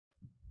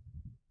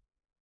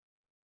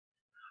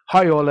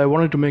Hi all, I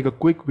wanted to make a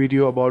quick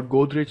video about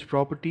Godrej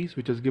Properties,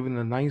 which has given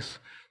a nice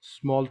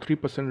small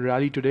 3%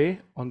 rally today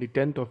on the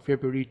 10th of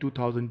February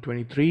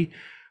 2023.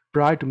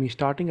 Prior to me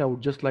starting, I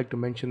would just like to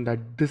mention that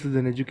this is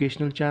an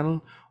educational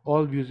channel.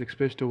 All views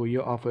expressed over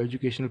here are for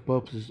educational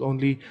purposes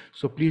only,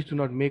 so please do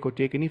not make or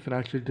take any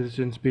financial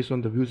decisions based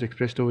on the views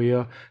expressed over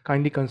here.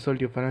 Kindly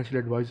consult your financial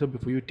advisor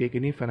before you take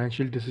any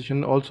financial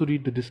decision. Also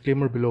read the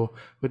disclaimer below.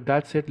 With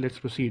that said, let's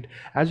proceed.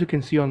 As you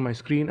can see on my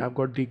screen, I've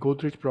got the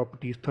Godrej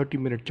Properties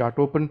 30-minute chart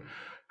open.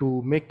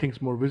 To make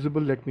things more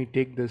visible, let me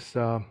take this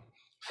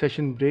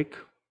session break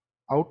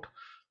out.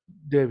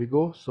 There we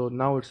go. So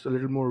now it's a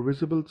little more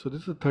visible. So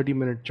this is a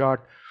 30-minute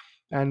chart,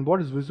 and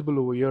what is visible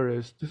over here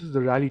is this is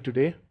the rally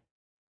today.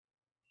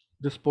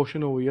 This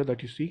portion over here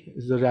that you see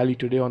is the rally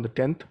today on the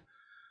 10th.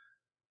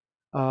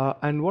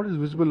 And what is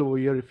visible over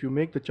here, if you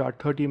make the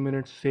chart 30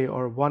 minutes, say,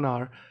 or 1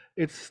 hour,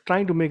 it's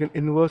trying to make an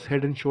inverse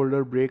head and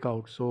shoulder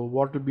breakout. So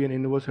what would be an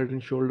inverse head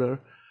and shoulder?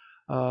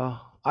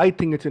 I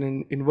think it's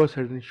an inverse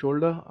head and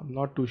shoulder. I'm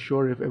not too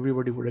sure if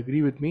everybody would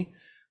agree with me,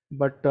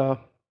 but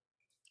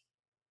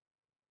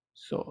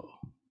so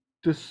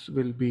this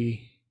will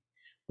be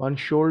one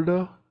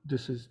shoulder,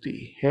 this is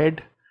the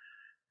head,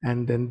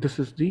 and then this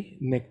is the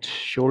next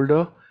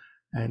shoulder,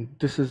 and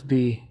this is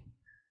the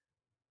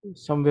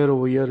somewhere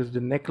over here is the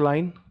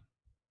neckline,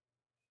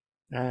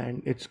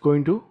 and it's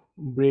going to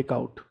break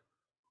out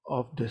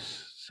of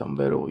this.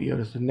 Somewhere over here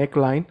is the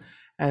neckline,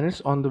 and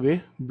it's on the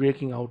way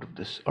breaking out of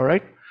this. All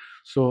right,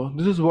 so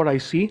this is what I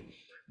see.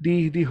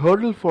 The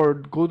hurdle for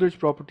Godrej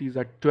Properties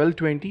at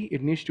 1220,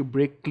 it needs to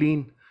break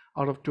clean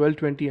out of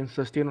 1220 and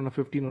sustain on a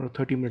 15 or a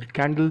 30-minute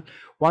candle.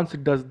 Once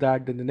it does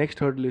that, then the next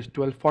hurdle is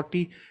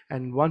 1240,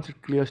 and once it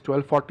clears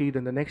 1240,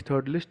 then the next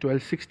hurdle is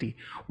 1260.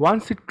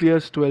 Once it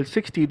clears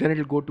 1260, then it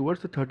will go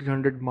towards the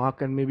 1300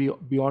 mark and maybe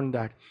beyond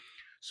that.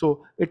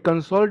 So it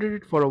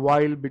consolidated for a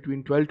while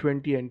between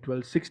 1220 and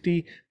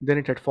 1260, then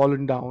it had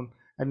fallen down,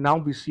 and now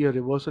we see a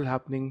reversal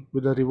happening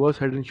with a reverse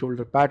head and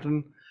shoulder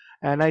pattern.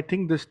 And I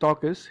think this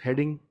stock is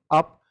heading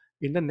up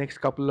in the next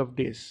couple of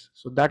days.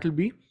 So that will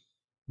be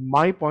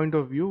my point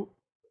of view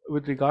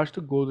with regards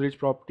to Godrej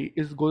Property.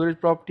 Is Godrej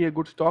Property a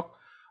good stock?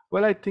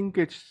 Well, I think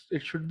it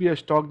should be a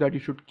stock that you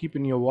should keep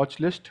in your watch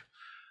list.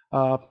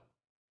 At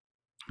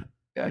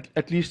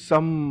least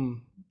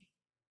some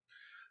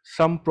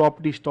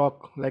property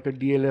stock like a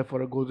DLF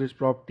or a Godrej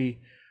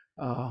Property,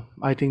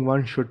 I think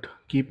one should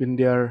keep in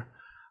their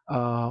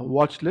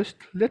watch list.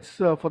 Let's,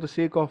 for the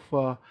sake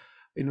of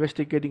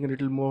investigating a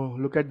little more,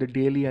 look at the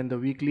daily and the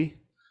weekly.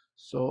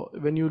 So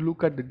when you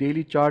look at the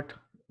daily chart,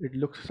 it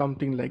looks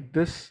something like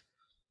this.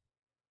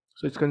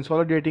 So it's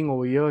consolidating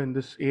over here in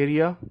this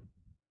area.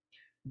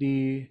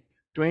 The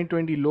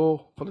 2020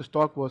 low for the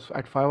stock was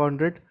at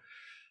 500,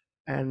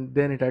 and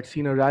then it had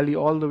seen a rally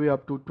all the way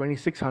up to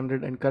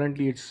 2600, and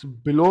currently it's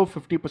below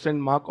 50%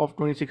 mark of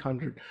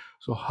 2600.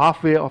 So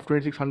halfway of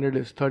 2600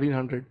 is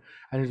 1300,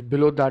 and it's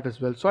below that as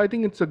well. So I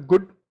think it's a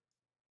good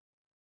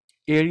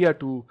area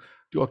to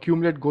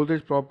accumulate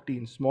Godrej Property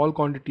in small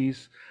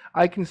quantities.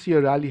 I can see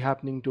a rally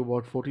happening to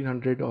about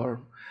 1400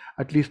 or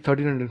at least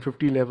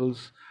 1350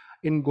 levels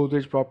in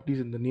Godrej Properties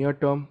in the near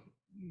term,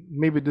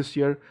 maybe this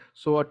year.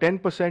 So a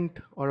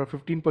 10% or a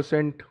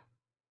 15%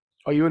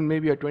 or even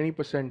maybe a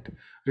 20%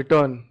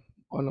 return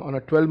on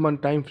a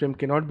 12-month time frame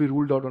cannot be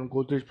ruled out on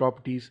Godrej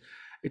Properties.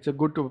 It's a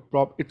good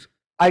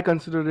I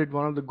consider it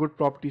one of the good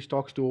property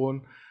stocks to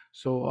own.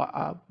 So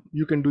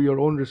you can do your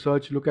own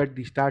research, look at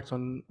the stats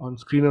on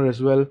screener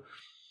as well.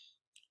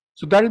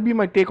 So that will be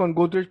my take on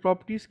Godrej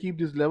Properties. Keep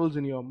these levels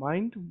in your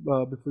mind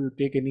before you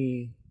take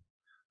any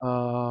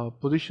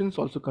positions.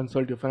 Also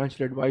consult your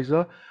financial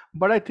advisor.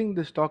 But I think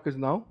the stock is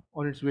now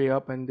on its way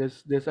up, and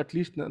there's at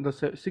least the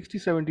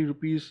 60-70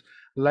 rupees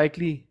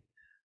likely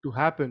to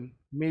happen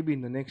maybe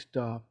in the next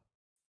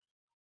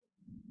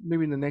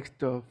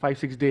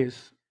 5-6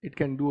 days. It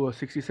can do a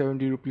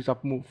 60-70 rupees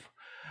up move.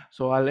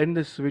 So I'll end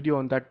this video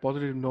on that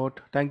positive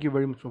note. Thank you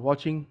very much for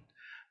watching.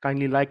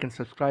 Kindly like and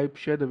subscribe,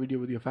 share the video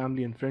with your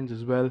family and friends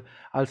as well.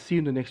 I'll see you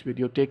in the next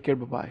video. Take care.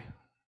 Bye bye.